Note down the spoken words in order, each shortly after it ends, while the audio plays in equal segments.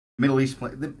Middle East,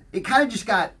 it kind of just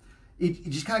got, it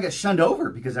just kind of got shunned over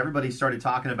because everybody started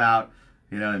talking about,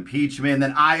 you know, impeachment, and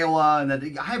then Iowa, and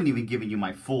then I haven't even given you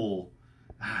my full,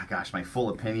 my full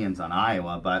opinions on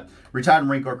Iowa, but retired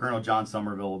Marine Corps Colonel John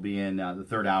Somerville will be in the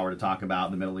third hour to talk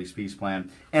about the Middle East peace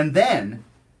plan. And then,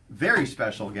 very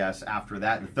special guest after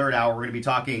that, in the third hour, we're going to be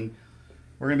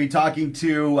talking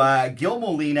to Gil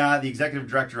Molina, the executive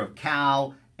director of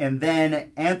Cal, and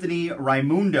then Anthony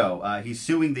Raimundo. He's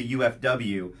suing the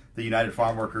UFW, the United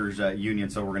Farm Workers Union,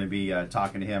 so we're going to be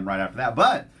talking to him right after that.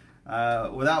 But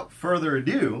without further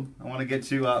ado, I want to get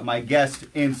to my guest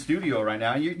in studio right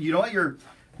now. You know what? You're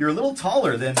a little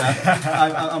taller than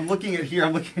I'm looking at here.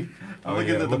 I'm looking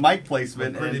at the mic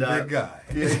placement. I'm a pretty big guy.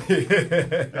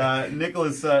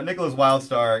 Nickolas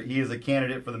Wildstar. He is a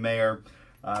candidate for the mayor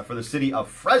for the city of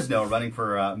Fresno, running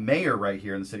for mayor right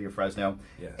here in the city of Fresno.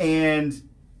 Yes. And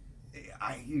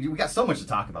we got so much to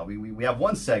talk about. We have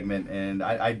one segment, and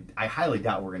I highly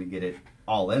doubt we're going to get it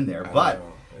all in there. But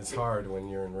it's hard when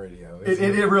you're in radio.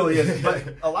 It really is.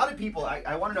 But a lot of people,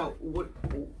 I want to know what,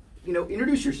 you know,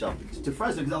 introduce yourself to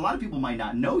Fresno, because a lot of people might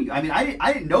not know you. I mean,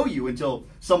 I didn't know you until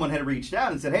someone had reached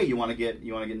out and said, "Hey, you want to get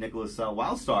Nickolas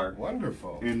Wildstar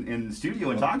wonderful in the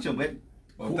studio and talk to him." But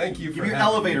well, thank you for having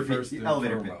elevator me first.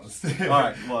 Elevator pitch. All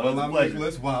right. Well, I'm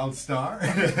Nickolas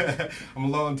Wildstar. I'm a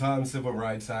long-time civil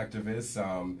rights activist.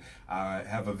 I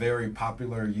have a very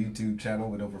popular YouTube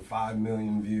channel with over 5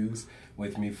 million views,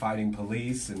 with me fighting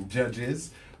police and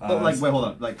judges. But wait, hold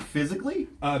on. Like physically?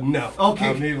 No. Okay.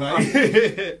 I mean,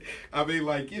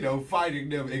 like, you know, fighting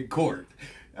them in court.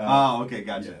 Okay,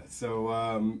 gotcha. Yeah.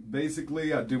 So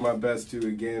basically, I do my best to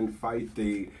again fight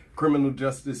the criminal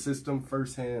justice system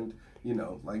firsthand. You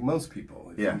know, like most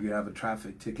people, if you have a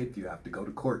traffic ticket, you have to go to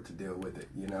court to deal with it,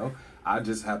 you know? I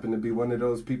just happen to be one of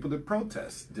those people that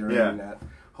protest during that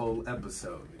whole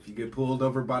episode. If you get pulled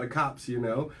over by the cops, you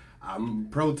know, I'm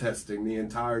protesting the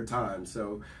entire time.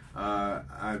 So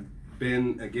I've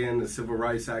been, again, a civil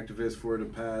rights activist for the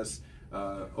past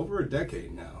over a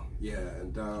decade now. Yeah,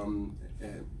 and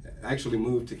actually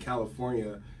moved to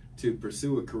California to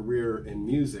pursue a career in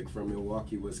music from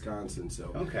Milwaukee, Wisconsin.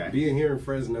 So being here in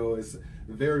Fresno is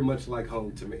very much like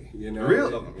home to me, you know.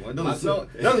 Really? It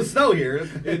doesn't snow here.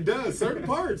 It does, certain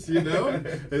parts, you know,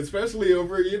 especially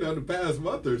over, you know, the past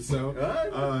month or so.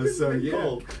 So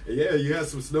yeah, you have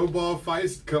some snowball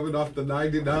fights coming off the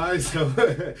 99, so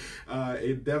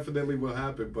it definitely will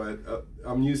happen. But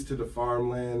I'm used to the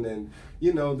farmland and,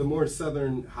 you know, the more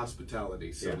southern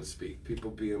hospitality, so to speak,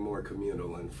 people being more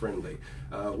communal and friendly.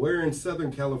 Where in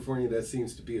Southern California that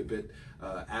seems to be a bit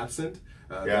absent.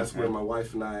 That's where my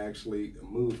wife and I actually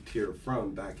moved here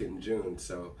from back in June.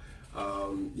 So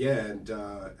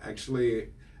actually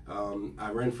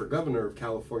I ran for governor of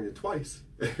California twice.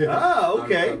 Oh,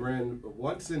 okay. I ran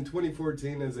once in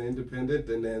 2014 as an independent,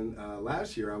 and then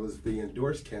last year I was the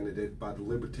endorsed candidate by the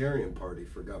Libertarian Party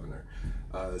for governor.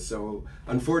 So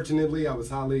unfortunately, I was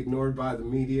highly ignored by the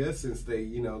media since they,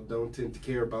 you know, don't tend to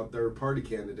care about third party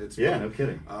candidates. Yeah, no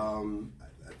kidding.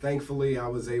 Thankfully, I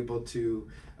was able to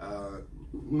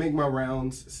make my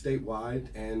rounds statewide,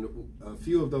 and a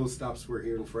few of those stops were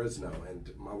here in Fresno. And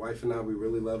my wife and I, we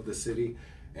really love the city,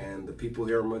 and the people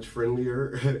here are much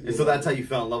friendlier. And so that's how you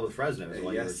fell in love with Fresno, is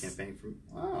while you were campaigning for.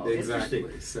 Wow,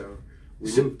 exactly. So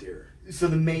we moved here. So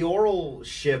the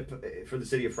mayoralship for the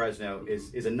city of Fresno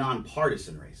is a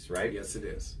nonpartisan race, right? Yes, it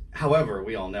is. However,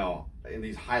 we all know in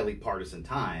these highly partisan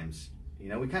times, you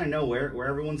know, we kind of know where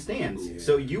everyone stands. Yeah.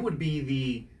 So you would be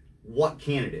the what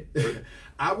candidate?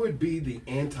 I would be the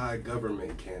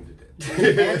anti-government candidate.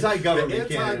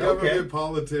 Anti-government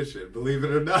politician, believe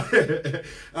it or not.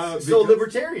 So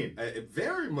libertarian.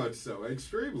 Very much so,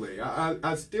 extremely.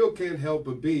 I still can't help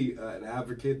but be an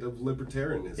advocate of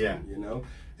libertarianism, you know?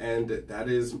 And that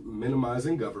is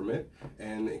minimizing government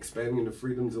and expanding the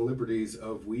freedoms and liberties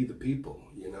of we the people.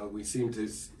 You know, we seem to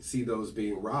see those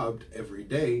being robbed every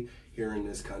day here in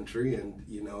this country, and,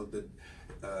 you know, the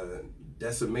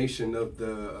decimation of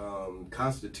the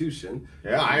Constitution.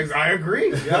 Yeah, I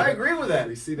agree. Yeah, I agree with that.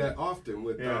 We see that often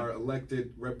with our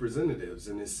elected representatives,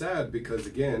 and it's sad because,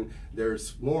 again, they're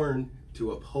sworn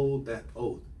to uphold that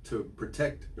oath, to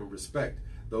protect and respect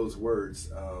those words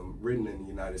written in the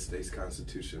United States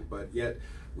Constitution, but yet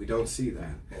we don't see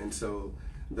that. And so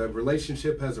the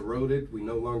relationship has eroded. We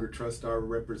no longer trust our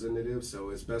representatives, so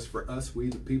it's best for us, we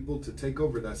the people, to take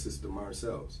over that system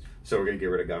ourselves. So we're going to get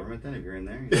rid of government then, if you're in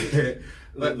there?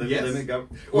 Limit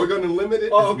government. We're going to limit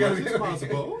it as much as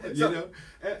possible. You know,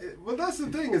 well, that's the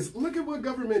thing is, look at what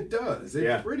government does.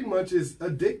 It pretty much is a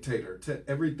dictator to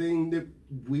everything that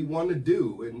we want to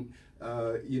do, and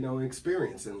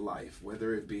experience in life,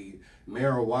 whether it be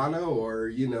marijuana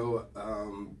or,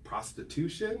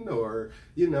 prostitution or,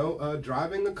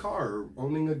 driving a car or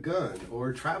owning a gun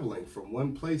or traveling from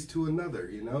one place to another,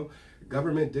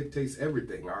 Government dictates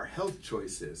everything, our health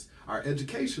choices, our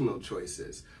educational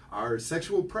choices, our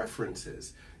sexual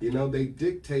preferences. They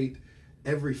dictate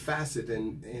every facet,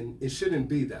 and it shouldn't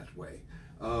be that way.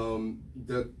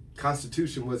 The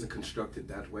Constitution wasn't constructed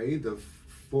that way. The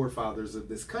forefathers of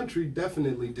this country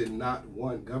definitely did not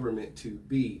want government to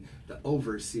be the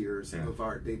overseers of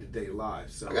our day-to-day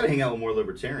lives. So I gotta hang out with more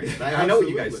libertarians. I know what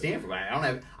you guys stand for, but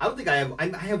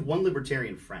I have one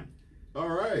libertarian friend. All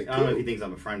right. I don't know if he thinks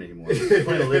I'm a friend anymore.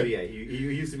 Friend Olivia. You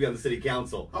used to be on the city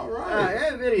council. All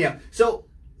right. Anyhow, so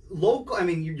local. I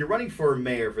mean, you're running for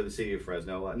mayor for the city of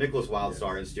Fresno. Nickolas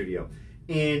Wildstar in studio,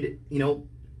 and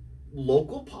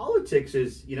local politics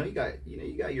is you got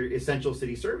your essential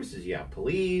city services. You have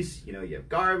police. You have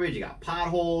garbage. You got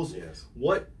potholes. Yes.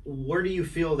 Where do you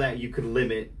feel that you could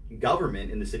limit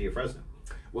government in the city of Fresno?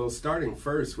 Well, starting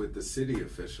first with the city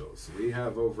officials, we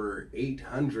have over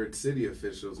 800 city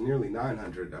officials, nearly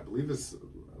 900. I believe it's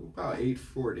about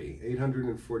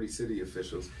 840 city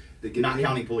officials. That get not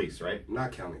counting police, right?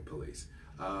 Not counting police.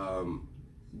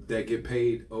 That get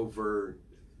paid over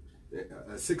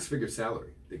a six-figure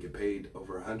salary. They get paid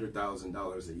over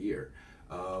 $100,000 a year.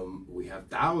 We have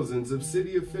thousands of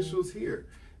city officials here.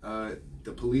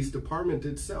 The police department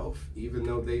itself, even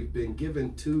though they've been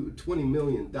given $20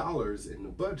 million in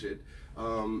the budget,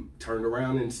 turned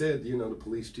around and said, the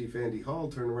police chief Andy Hall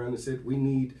turned around and said, we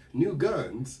need new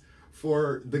guns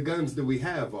for the guns that we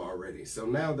have already. So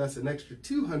now that's an extra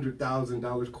 $200,000,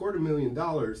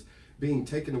 $250,000 being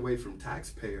taken away from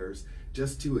taxpayers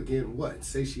just to, again,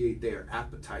 satiate their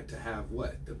appetite to have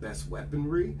the best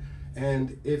weaponry.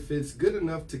 And if it's good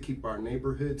enough to keep our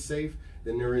neighborhood safe,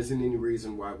 then there isn't any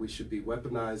reason why we should be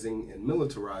weaponizing and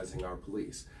militarizing our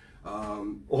police.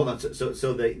 Hold on.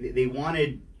 So they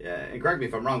wanted, and correct me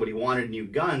if I'm wrong, but he wanted new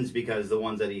guns because the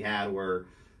ones that he had were,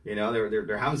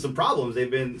 they're having some problems.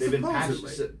 They've been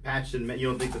patched, and you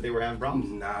don't think that they were having problems?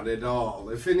 Not at all.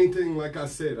 If anything, like I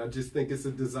said, I just think it's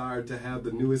a desire to have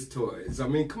the newest toys. I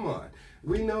mean, come on.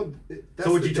 We know.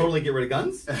 So would you totally get rid of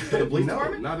guns? The police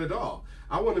department? Not at all.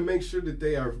 I want to make sure that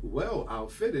they are well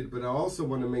outfitted, but I also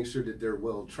want to make sure that they're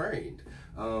well trained.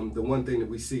 The one thing that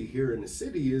we see here in the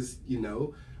city is,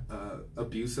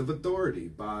 abuse of authority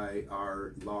by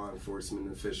our law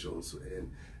enforcement officials.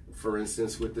 And for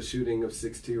instance, with the shooting of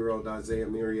 60-year-old Isaiah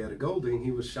Murrieta Golding,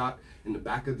 he was shot in the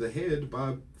back of the head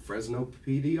by a Fresno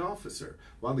PD officer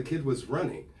while the kid was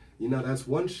running. That's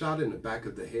one shot in the back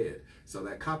of the head. So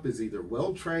that cop is either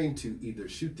well trained to either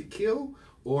shoot to kill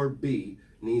or B,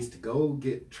 needs to go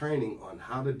get training on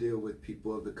how to deal with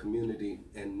people of the community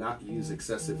and not use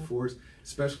excessive force,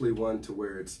 especially one to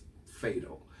where it's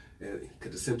fatal. It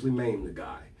could have simply maimed the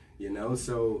guy,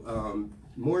 So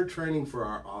more training for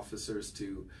our officers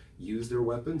to use their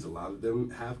weapons. A lot of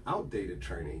them have outdated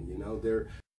training. They're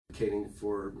advocating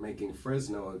for making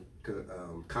Fresno a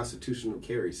constitutional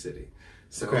carry city.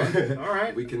 So okay. All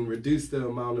right. We can reduce the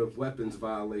amount of weapons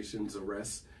violations,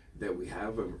 arrests that we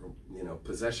have,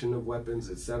 possession of weapons,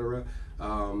 etc.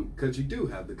 Because you do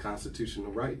have the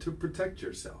constitutional right to protect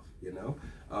yourself,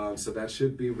 So that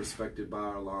should be respected by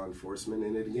our law enforcement,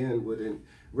 and it again would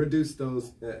reduce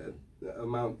those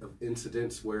amount of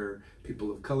incidents where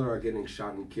people of color are getting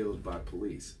shot and killed by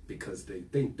police because they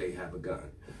think they have a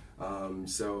gun.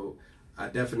 So I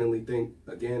definitely think,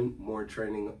 again, more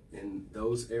training in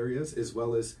those areas, as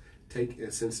well as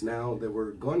since now that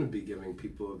we're going to be giving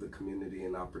people of the community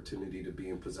an opportunity to be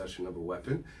in possession of a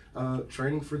weapon,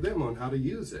 training for them on how to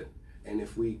use it. And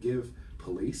if we give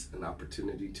police an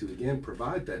opportunity to, again,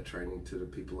 provide that training to the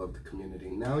people of the community,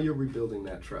 now you're rebuilding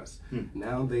that trust.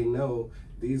 Now they know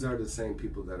these are the same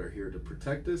people that are here to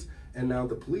protect us, and now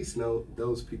the police know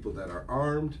those people that are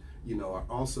armed, are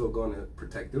also going to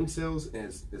protect themselves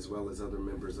as well as other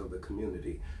members of the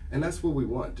community. And that's what we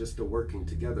want, just a working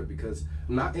together, because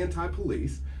I'm not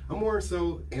anti-police. I'm more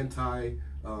so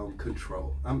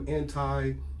anti-control. I'm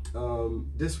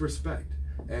anti-disrespect.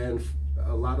 And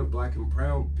a lot of black and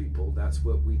brown people, that's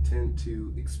what we tend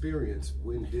to experience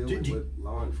when dealing with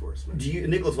law enforcement.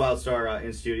 Nickolas Wildstar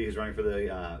in studio, who's running for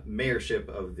the mayorship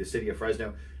of the city of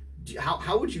Fresno,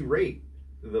 how would you rate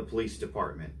the police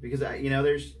department? Because I've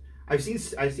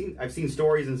seen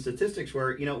stories and statistics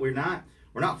where we're not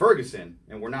Ferguson,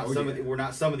 and we're not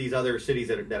some of these other cities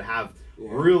that have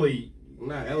really. We're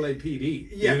not LAPD.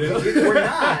 Yeah, we're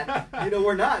not.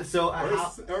 We're not. So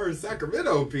or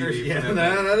Sacramento PD. Yeah,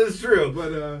 that is true.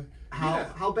 But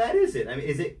how bad is it? I mean,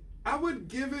 is it? I would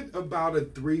give it about a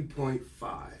 3.5.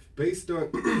 based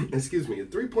on, excuse me, a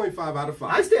 3.5 out of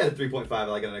 5. I stay at a 3.5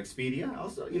 like an Expedia.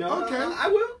 Also, you know, okay. I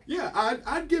will. Yeah,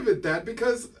 I'd give it that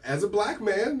because as a black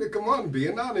man, come on,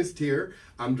 being honest here,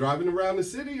 I'm driving around the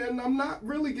city and I'm not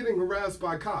really getting harassed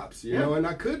by cops, you know, and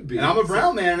I could be. And I'm a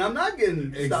brown man and I'm not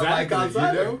getting stopped by cops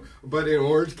either. You know? But in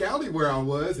Orange County where I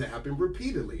was, it happened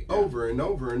repeatedly, over and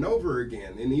over and over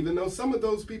again. And even though some of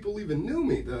those people even knew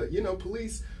me, the, you know,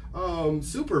 police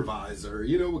supervisor,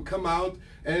 you know, would come out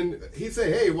and he'd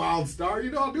say, "Hey, Wildstar,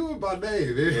 you know, I'll do it by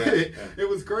name." It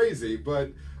was crazy.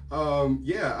 But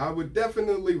yeah, I would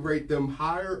definitely rate them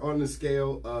higher on the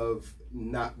scale of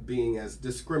not being as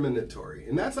discriminatory.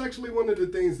 And that's actually one of the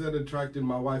things that attracted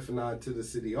my wife and I to the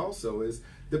city also, is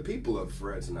the people of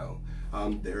Fresno.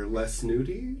 They're less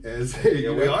snooty, as we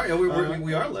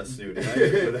are less snooty. I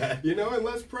agree with that. You know, and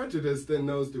less prejudiced than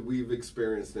those that we've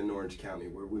experienced in Orange County,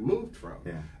 where we moved from.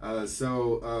 Yeah.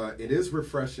 So it is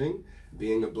refreshing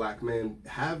being a black man,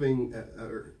 having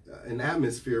an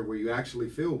atmosphere where you actually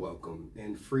feel welcome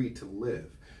and free to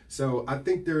live. So I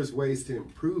think there's ways to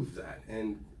improve that.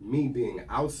 And me being an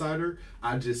outsider,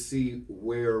 I just see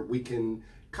where we can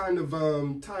kind of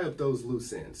tie up those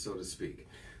loose ends, so to speak.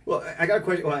 Well, I got a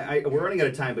question. Well, we're running out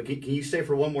of time, but can you stay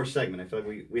for one more segment? I feel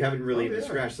like we haven't really even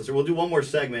scratched this. So we'll do one more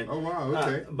segment. Oh, wow,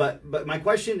 okay. But my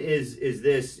question is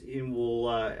this, and we'll,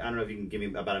 I don't know if you can give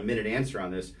me about a minute answer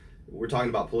on this. We're talking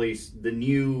about police, the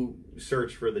new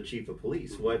search for the chief of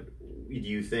police. What do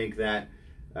you think that,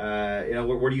 you know,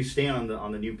 where do you stand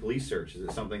on the new police search? Is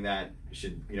it something that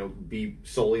should, you know, be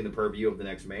solely in the purview of the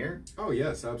next mayor? Oh,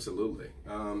 yes, absolutely.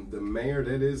 The mayor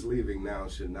that is leaving now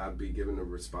should not be given the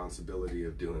responsibility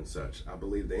of doing such. I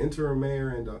believe the interim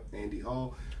mayor, Andy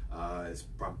Hall, is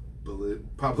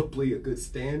probably a good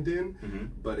stand-in. Mm-hmm.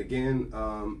 But again,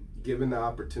 given the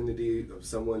opportunity of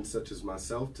someone such as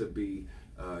myself to be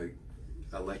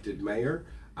elected mayor,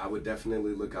 I would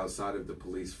definitely look outside of the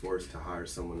police force to hire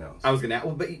someone else. I was gonna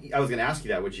ask you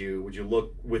that. Would you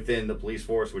look within the police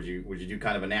force? Would you do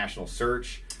kind of a national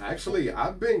search? Actually,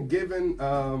 I've been given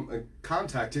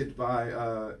contacted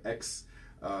by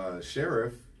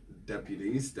ex-sheriff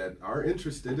deputies that are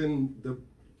interested in the,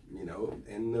 you know,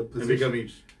 in the position. And becoming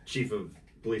chief of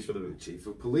police for the chief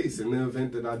of police in the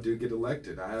event that I do get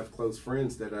elected. I have close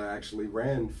friends that actually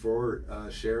ran for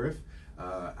sheriff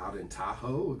out in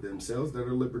Tahoe themselves that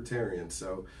are libertarians.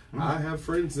 So I have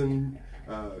friends and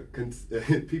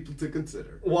people to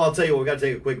consider. Well, I'll tell you what, we got to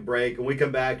take a quick break. When we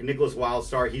come back, Nickolas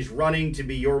Wildstar, he's running to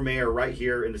be your mayor right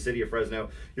here in the city of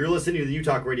Fresno. You're listening to the New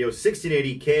Talk Radio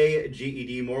 1680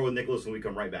 KGED. More with Nickolas when we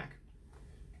come right back.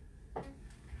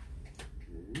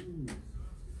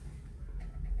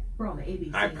 From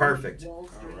ABC. All right, perfect. All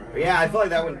right. Yeah, I feel like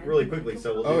that went really quickly,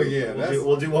 so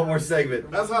we'll do one more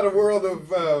segment. That's how the world of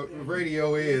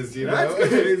radio is, you know. That's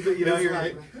good. You know, it's you're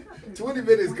like 20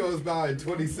 minutes goes by in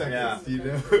 20 seconds, you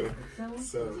know.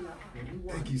 So,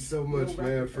 thank you so much,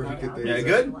 man, for hooking things Yeah,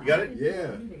 good? You got it?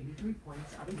 Yeah.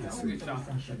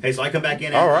 Hey, so I come back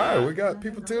in. All right, we got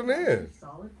people tuning in.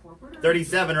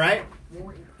 37, right?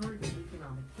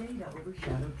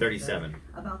 37.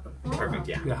 Perfect,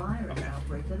 yeah. Okay.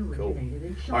 Cool.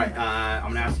 All right, I'm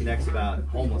going to ask you next about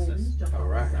homelessness. All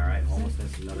right.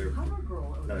 Homelessness, another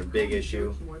big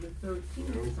issue.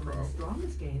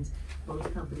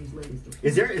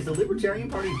 Is the Libertarian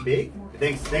Party big?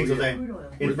 Thanks, Jose.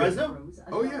 In Fresno?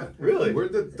 Oh, yeah. Really? We're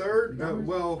the third,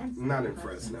 well, not in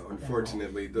Fresno,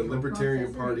 unfortunately. The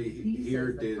Libertarian Party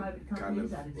here did kind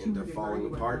of end up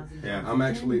falling apart. Yeah. I'm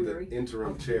actually the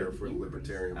interim chair for the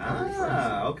Libertarian Party.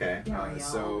 Okay.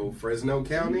 So Fresno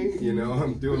County, you know,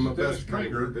 I'm doing my best to kind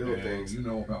of rebuild things. You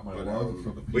know about my love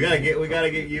for the We gotta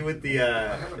get you with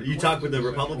the you talk with the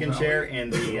Republican chair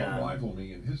and the rival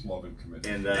me in his loving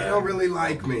commitment. they don't really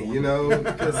like me, you know,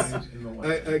 because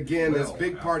again, it's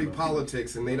big party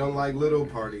politics, and they don't like little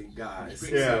party guys.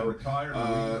 Yeah. So,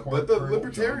 but the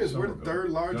Libertarians, we're the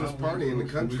third largest party in the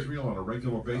country. On a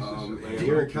regular basis. And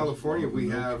here in California, we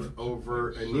have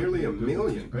over nearly 1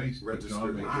 million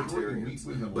registered Libertarians.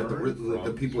 But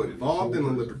the people involved in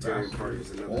the Libertarian Party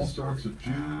is another all story. sorts of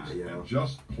Jews and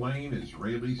just plain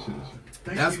Israeli citizens.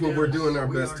 That's what we're doing our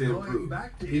best to improve.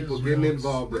 People getting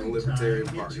involved in the Libertarian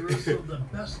Party.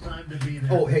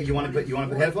 Oh, hey, you want to put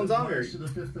headphones on, or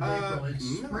No.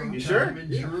 you sure?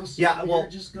 Yeah. Well,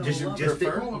 just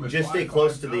stay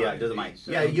close to the mic.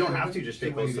 Yeah, you don't have to. Just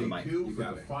stay close to the mic. For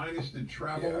the finest in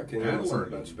travel Yeah, I can and hear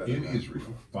learning much better in now.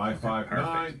 Israel.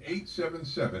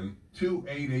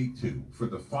 559-877-2882 for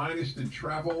the finest in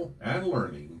travel and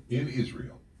learning in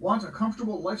Israel. Want a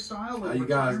comfortable lifestyle? How you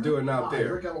guys doing out Hi,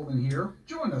 there? Rick Edelman here.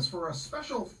 Join us for a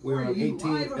special free We're on 18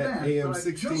 live event AM that I've just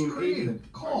 1680. created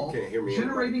called You can't hear me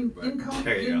Generating anymore, but- Income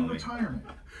There you in go. Retirement.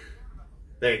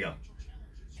 There you go.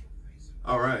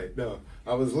 All right. No,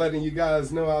 I was letting you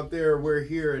guys know out there we're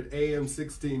here at AM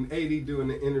 1680 doing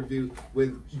an interview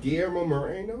with Guillermo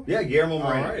Moreno. Yeah, Guillermo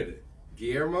Moreno. All right.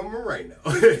 Guillermo Moreno.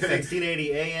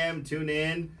 1680 AM, tune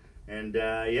in. And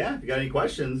yeah, if you got any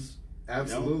questions,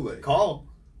 Absolutely. Call.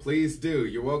 Please do.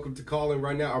 You're welcome to call in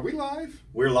right now. Are we live?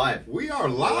 We're live. We are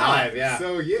live. Live, yeah.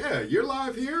 So yeah, you're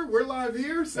live here. We're live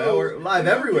here. So we're live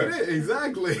everywhere.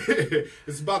 Exactly.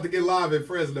 It's about to get live in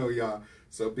Fresno, y'all.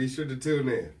 So be sure to tune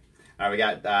in. All right, we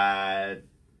got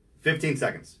 15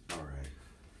 seconds. All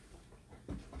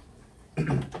right.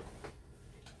 Make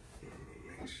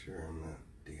sure I'm not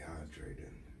dehydrated.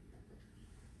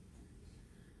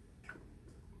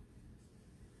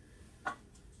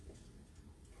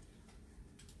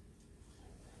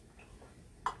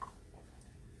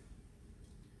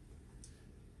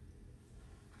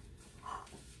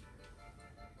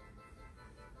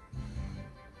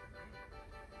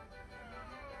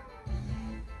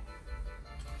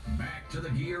 Back to the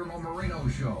Guillermo Moreno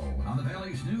Show on the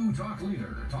Valley's new talk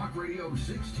leader, Talk Radio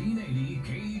 1680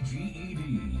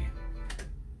 KGED.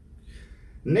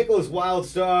 Nickolas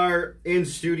Wildstar in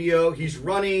studio. He's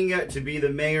running to be the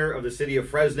mayor of the city of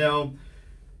Fresno.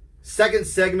 Second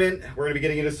segment, we're going to be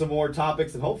getting into some more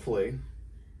topics and hopefully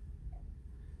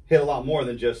hit a lot more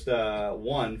than just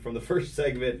one from the first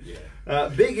segment. Yeah.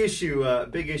 Big issue,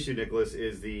 Nickolas,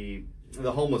 is the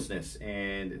homelessness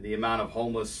and the amount of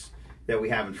homeless that we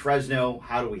have in Fresno.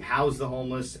 How do we house the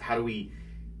homeless? How do we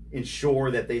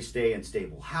ensure that they stay in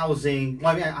stable housing?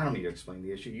 Well, I mean, I don't need to explain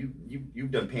the issue.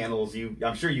 You've done panels.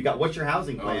 I'm sure you got. What's your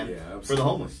housing plan for the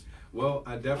homeless? Well,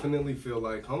 I definitely feel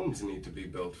like homes need to be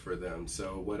built for them.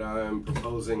 So what I'm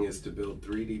proposing is to build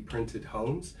 3D printed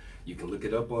homes. You can look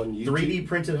it up on YouTube. 3D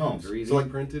printed homes. 3D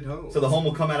printed homes. So the home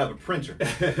will come out of a printer.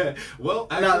 Well,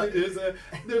 actually,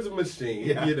 there's a machine,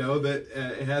 Yeah. that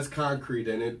it has concrete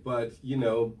in it, but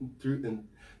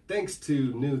thanks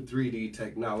to new 3D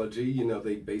technology,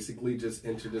 they basically just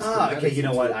enter the schematics okay. You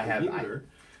know what? into a computer.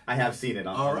 I have seen it.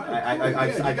 All right.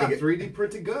 I got think 3D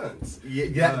printed guns.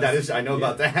 Yeah, that is. I know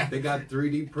about that. They got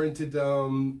 3D printed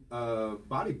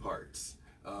body parts.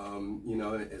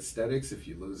 Aesthetics, if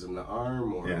you lose an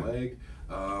arm or a leg,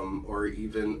 or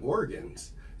even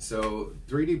organs. So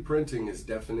 3D printing is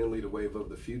definitely the wave of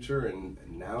the future, and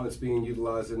now it's being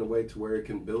utilized in a way to where it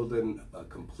can build a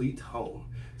complete home.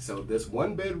 So this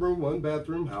 1-bedroom,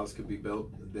 1-bathroom house can be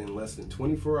built in less than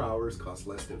 24 hours, costs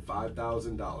less than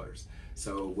 $5,000.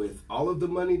 So with all of the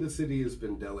money the city has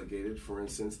been delegated, for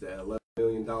instance, the $11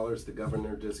 million the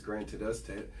governor just granted us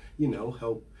to,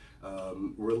 help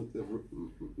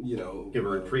give a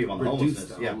reprieve on reduce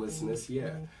homelessness. the homelessness.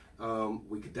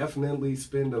 We could definitely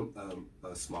spend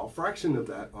a small fraction of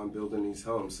that on building these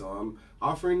homes. So I'm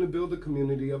offering to build a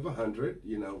community of 100.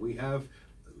 We have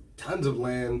tons of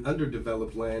land,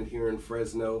 underdeveloped land here in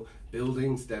Fresno,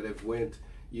 buildings that have went,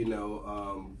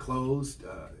 closed,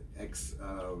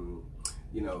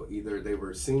 either they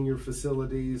were senior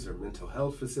facilities or mental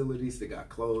health facilities that got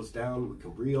closed down. We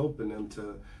can reopen them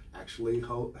to actually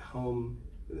house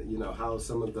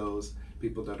some of those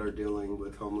people that are dealing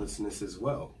with homelessness as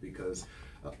well, because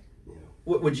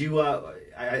Would you?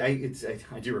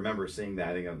 I do remember seeing that.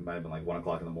 I think it might have been like 1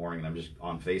 o'clock in the morning, and I'm just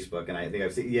on Facebook, and I think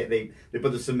I've seen. Yeah, they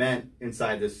put the cement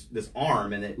inside this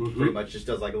arm, and it pretty much just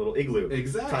does like a little igloo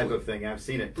type of thing. I've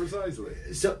seen it precisely.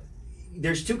 So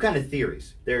there's two kind of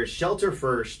theories. There's shelter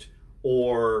first,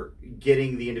 or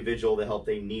getting the individual the help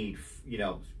they need.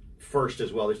 First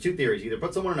as well. There's two theories. Either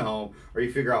put someone in a home, or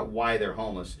you figure out why they're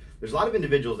homeless. There's a lot of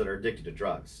individuals that are addicted to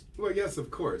drugs. Well, yes,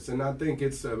 of course, and I think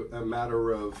it's a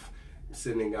matter of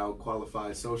sending out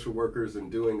qualified social workers and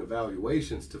doing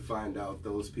evaluations to find out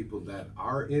those people that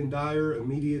are in dire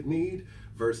immediate need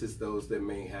versus those that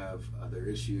may have other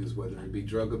issues, whether it be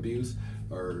drug abuse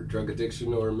or drug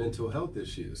addiction or mental health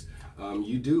issues.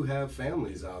 You do have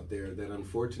families out there that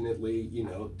unfortunately,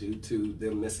 due to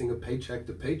them missing a paycheck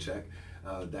to paycheck,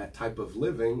 that type of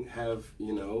living have,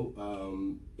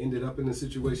 ended up in a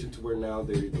situation to where now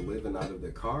they're either living out of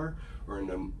their car or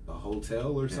in a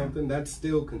hotel or something. That's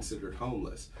still considered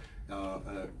homeless.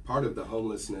 Part of the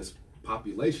homelessness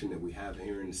population that we have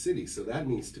here in the city. So that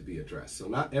needs to be addressed. So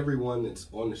not everyone that's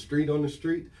on the street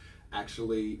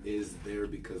actually is there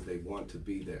because they want to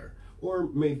be there, or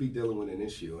may be dealing with an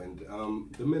issue. And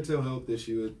the mental health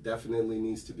issue definitely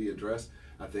needs to be addressed.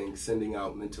 I think sending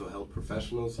out mental health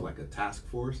professionals like a task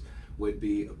force would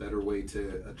be a better way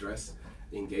to address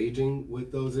engaging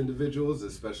with those individuals,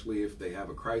 especially if they have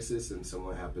a crisis and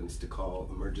someone happens to call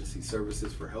emergency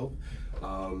services for help.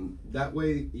 That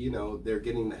way, they're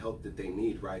getting the help that they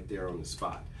need right there on the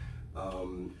spot.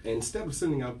 instead of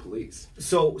sending out police.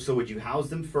 So would you house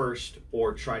them first,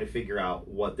 or try to figure out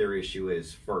what their issue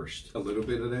is first? A little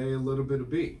bit of A, a little bit of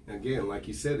B. Again, like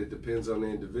you said, it depends on the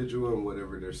individual and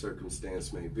whatever their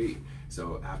circumstance may be.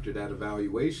 So after that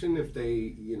evaluation, if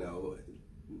they,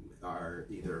 are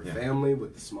either a family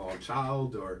with a small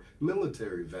child or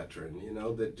military veteran,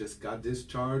 that just got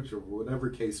discharged, or whatever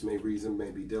case may reason,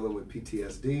 may be dealing with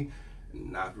PTSD,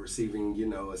 not receiving,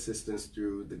 assistance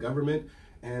through the government,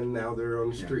 and now they're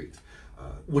on the streets.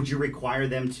 Would you require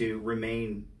them to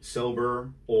remain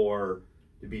sober or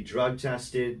to be drug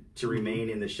tested to remain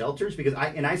in the shelters? Because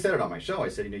I said it on my show. I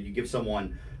said, you give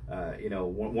someone,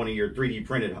 one of your 3D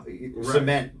printed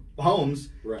cement homes,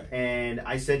 and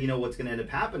I said, what's going to end up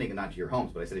happening, not to your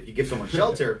homes, but I said, if you give someone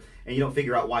shelter and you don't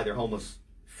figure out why they're homeless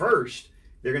first,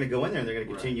 they're going to go in there and they're going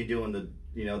to continue doing the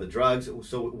drugs.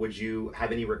 So would you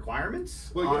have any requirements?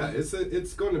 Well,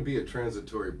 it's going to be a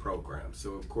transitory program.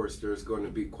 So of course there's going to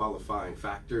be qualifying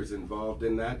factors involved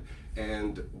in that,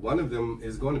 and one of them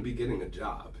is going to be getting a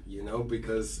job.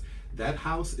 Because that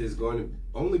house is going to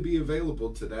only be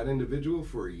available to that individual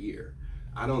for a year.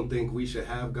 I don't think we should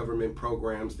have government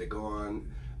programs that go on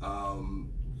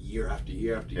year after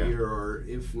year after year, or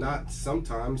if not,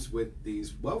 sometimes with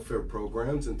these welfare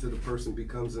programs until the person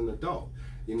becomes an adult.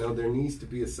 There needs to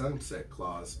be a sunset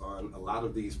clause on a lot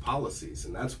of these policies,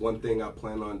 and that's one thing I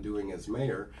plan on doing as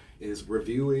mayor, is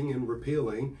reviewing and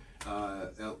repealing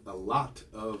a lot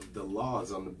of the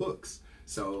laws on the books.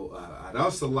 So I'd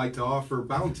also like to offer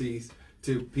bounties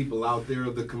to people out there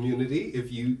of the community.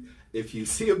 If you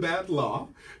see a bad law,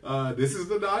 this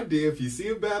is an idea. If you see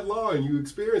a bad law and you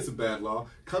experience a bad law,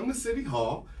 come to City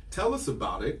Hall, tell us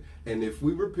about it, and if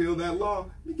we repeal that law,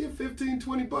 you get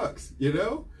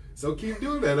 $15-20, So keep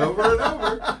doing that over and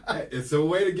over. It's a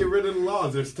way to get rid of the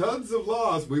laws. There's tons of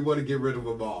laws. We want to get rid of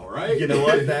them all, right? You know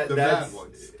what? The bad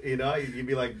ones. You'd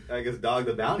be like, I guess, Dog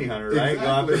the Bounty Hunter, right?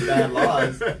 Exactly. Go after bad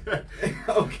laws.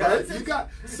 Okay. You got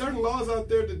certain laws out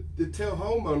there that tell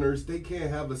homeowners they can't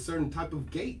have a certain type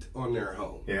of gate on their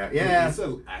home. Yeah. It's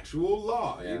an actual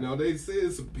law. They say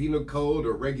it's a penal code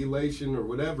or regulation or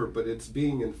whatever, but it's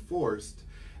being enforced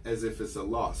as if it's a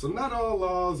law. So not all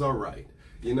laws are right.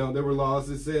 There were laws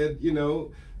that said,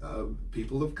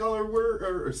 people of color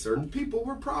or certain people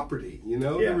were property.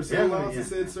 There were some laws that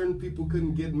said certain people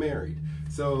couldn't get married.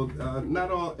 So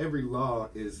not every law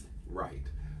is right.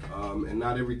 And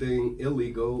not everything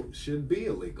illegal should be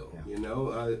illegal.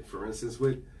 For instance,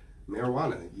 with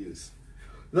marijuana use.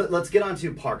 Let's get on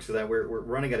to parks, so that we're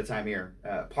running out of time here.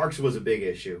 Parks was a big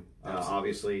issue.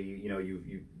 Obviously,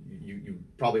 you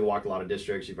probably walked a lot of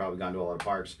districts. You've probably gone to a lot of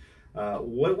parks.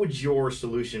 What would your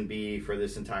solution be for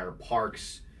this entire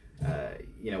parks?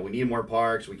 We need more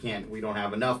parks. We don't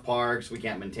have enough parks. We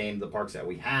can't maintain the parks that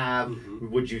we have.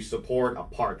 Would you support a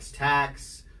parks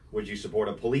tax? Would you support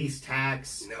a police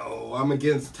tax? No, I'm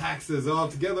against taxes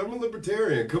altogether. I'm a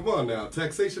libertarian. Come on now.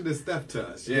 Taxation is theft to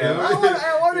us.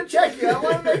 I want to check you. I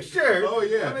want to make sure. Oh,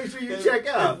 yeah. I want to make sure you check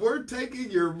out. If we're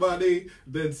taking your money,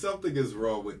 then something is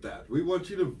wrong with that. We want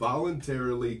you to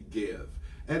voluntarily give.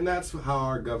 And that's how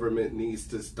our government needs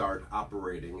to start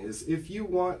operating, is if you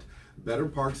want better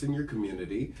parks in your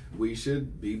community, we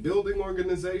should be building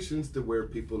organizations to where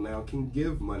people now can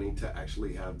give money to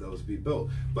actually have those be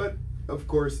built. But of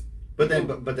course, but then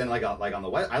like on the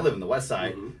west, I live in the west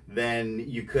side. Then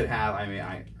you could have. I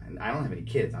don't have any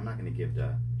kids. I'm not going to give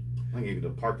to. I'm going to give you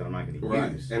the park that I'm not going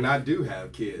to use. And I do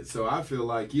have kids, so I feel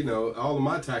like, all of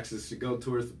my taxes should go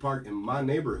towards the park in my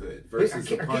neighborhood. Versus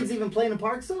are kids even playing in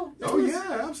parks, though? Oh,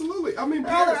 yeah, absolutely. I mean,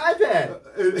 on their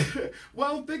iPad.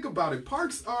 Well, think about it.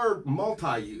 Parks are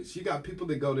multi-use. You got people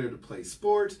that go there to play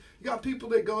sports. You got people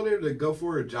that go there to go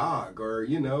for a jog or,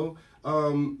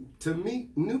 to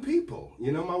meet new people.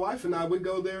 My wife and I would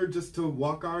go there just to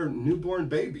walk our newborn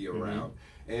baby around.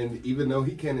 And even though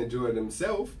he can't enjoy it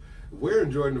himself, we're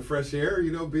enjoying the fresh air,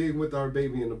 being with our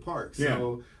baby in the park.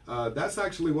 So that's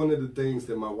actually one of the things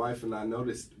that my wife and I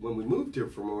noticed when we moved here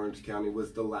from Orange County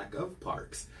was the lack of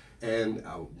parks. And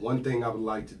one thing I would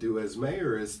like to do as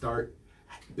mayor is start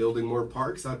building more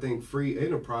parks. I think free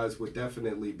enterprise would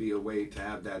definitely be a way to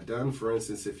have that done. For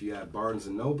instance, if you have Barnes &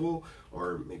 Noble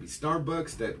or maybe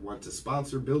Starbucks that want to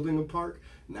sponsor building a park,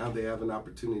 now they have an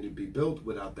opportunity to be built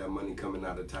without that money coming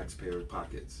out of taxpayers'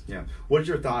 pockets. Yeah. What's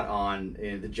your thought on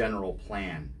the general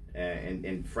plan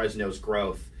and Fresno's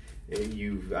growth? If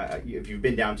you've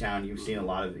been downtown, you've seen a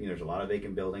lot of, there's a lot of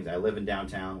vacant buildings. I live in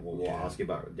downtown. We'll ask you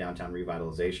about downtown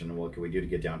revitalization and what can we do to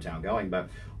get downtown going. But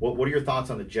what are your thoughts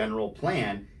on the general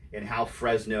plan and how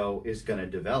Fresno is going to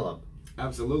develop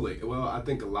Absolutely. Well, I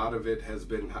think a lot of it has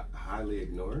been highly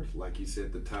ignored. Like you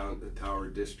said, the Tower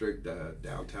District, the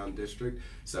downtown district.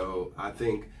 So I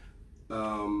think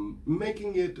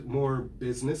making it more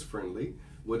business friendly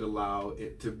would allow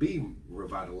it to be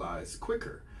revitalized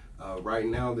quicker. Right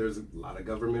now, there's a lot of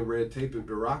government red tape and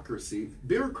bureaucracy.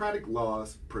 Bureaucratic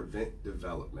laws prevent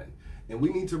development. And we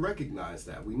need to recognize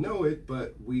that. We know it,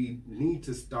 but we need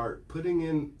to start putting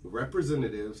in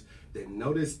representatives that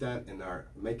notice that and are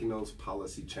making those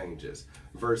policy changes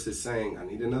versus saying, I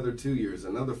need another 2 years,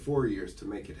 another 4 years to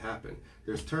make it happen.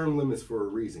 There's term limits for a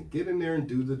reason. Get in there and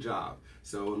do the job.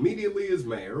 So immediately as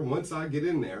mayor, once I get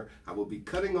in there, I will be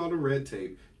cutting all the red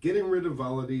tape, getting rid of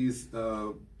all of these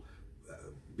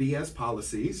BS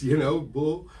policies,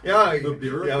 the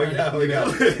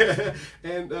bureaucratic,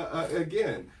 and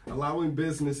again, allowing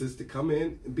businesses to come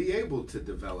in and be able to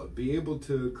develop, be able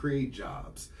to create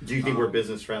jobs. Do you think we're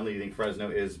business friendly? Do you think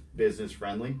Fresno is business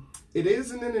friendly? It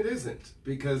is, and then it isn't,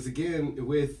 because again,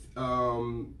 with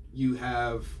you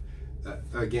have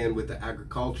again with the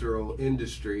agricultural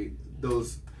industry,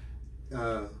 those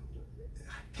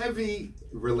heavy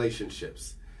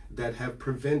relationships that have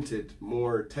prevented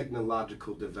more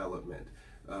technological development.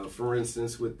 For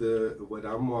instance, with what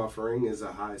I'm offering is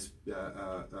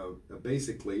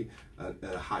basically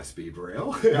a high-speed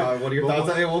rail. What are your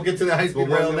thoughts on it? We'll get to the high-speed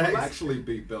rail next. Will actually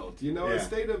be built. A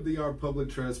state-of-the-art public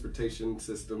transportation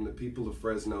system. The people of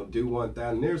Fresno do want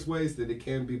that, and there's ways that it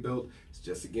can be built. It's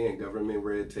just, again, government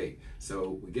red tape.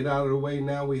 So we get out of the way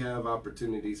now. We have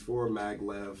opportunities for a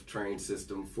maglev train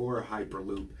system, for a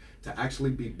hyperloop to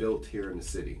actually be built here in the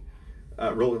city.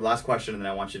 Really, last question, and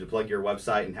then I want you to plug your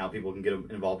website and how people can get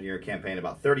involved in your campaign.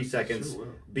 About 30 seconds. Sure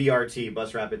will. BRT,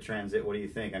 Bus Rapid Transit. What do you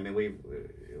think? I mean, we've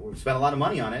spent a lot of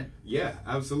money on it. Yeah,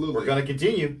 absolutely. We're going to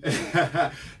continue.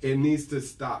 It needs to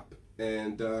stop.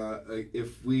 And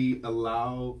if we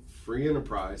allow free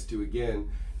enterprise to, again,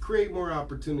 create more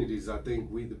opportunities, I think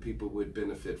we, the people, would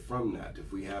benefit from that.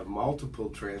 If we have multiple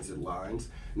transit lines,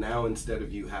 now instead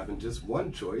of you having just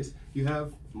one choice, you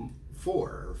have 4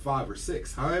 or 5 or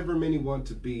 6, however many want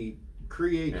to be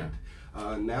created.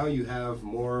 Yeah. Now you have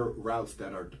more routes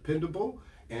that are dependable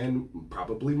and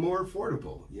probably more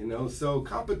affordable, So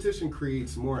competition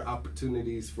creates more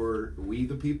opportunities for we,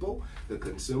 the people, the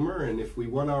consumer, and if we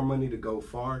want our money to go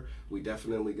far, we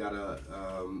definitely gotta,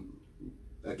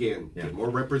 get more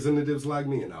representatives like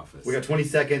me in office. We got 20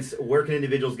 seconds. Where can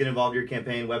individuals get involved in your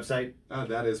campaign website?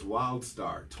 That is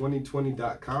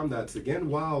Wildstar2020.com. That's again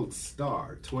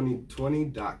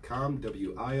Wildstar2020.com.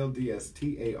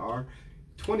 WILDSTAR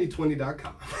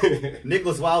 2020.com.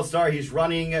 Nickolas Wildstar, he's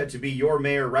running to be your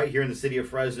mayor right here in the city of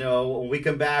Fresno. When we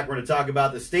come back, we're going to talk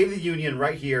about the State of the Union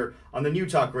right here on the New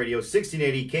Talk Radio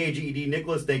 1680 KGED.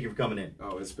 Nickolas, thank you for coming in.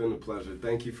 Oh, it's been a pleasure.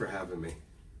 Thank you for having me.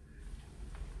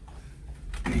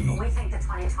 We think the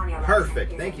 2020 election.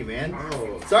 Perfect. Thank you, man.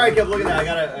 Oh. Sorry, I kept looking at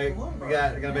that. I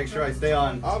gotta make sure I stay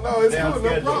on. Oh no, it's cool.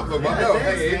 No problem. I know.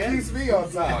 Hey, it keeps me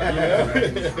on time.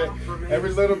 Every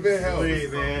little bit helps.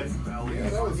 Sweet, man. Yeah,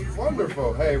 that was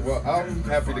wonderful. Hey, well, I'm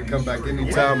happy to come back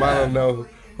anytime. Yeah. I don't know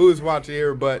who's watching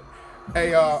here, but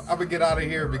hey, I'm going to get out of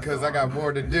here because I got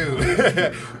more to do.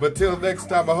 But till next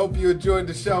time, I hope you enjoyed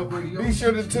the show. Be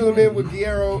sure to tune in with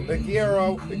Guillermo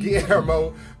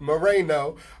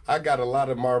Moreno. I got a lot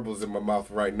of marbles in my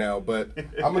mouth right now, but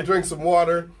I'm going to drink some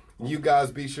water. You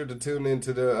guys be sure to tune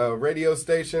into the radio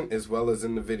station as well as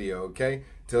in the video, okay?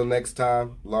 Till next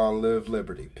time, long live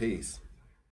liberty. Peace.